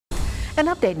An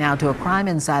update now to a Crime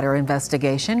Insider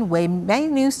investigation. We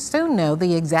may soon know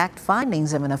the exact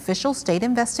findings of an official state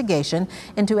investigation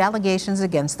into allegations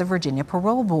against the Virginia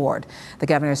Parole Board. The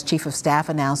governor's chief of staff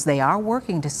announced they are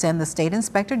working to send the state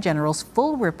inspector general's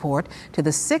full report to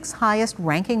the 6 highest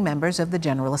ranking members of the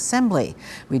General Assembly.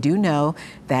 We do know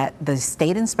that the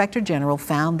state inspector general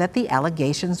found that the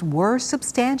allegations were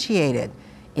substantiated.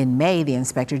 In May, the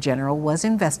Inspector General was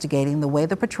investigating the way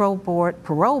the parole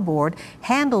board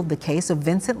handled the case of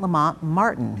Vincent Lamont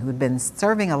Martin, who had been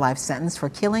serving a life sentence for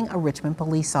killing a Richmond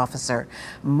police officer.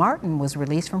 Martin was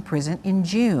released from prison in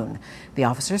June. The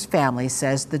officer's family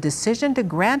says the decision to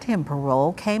grant him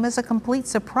parole came as a complete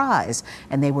surprise,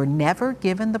 and they were never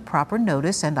given the proper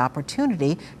notice and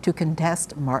opportunity to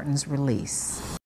contest Martin's release.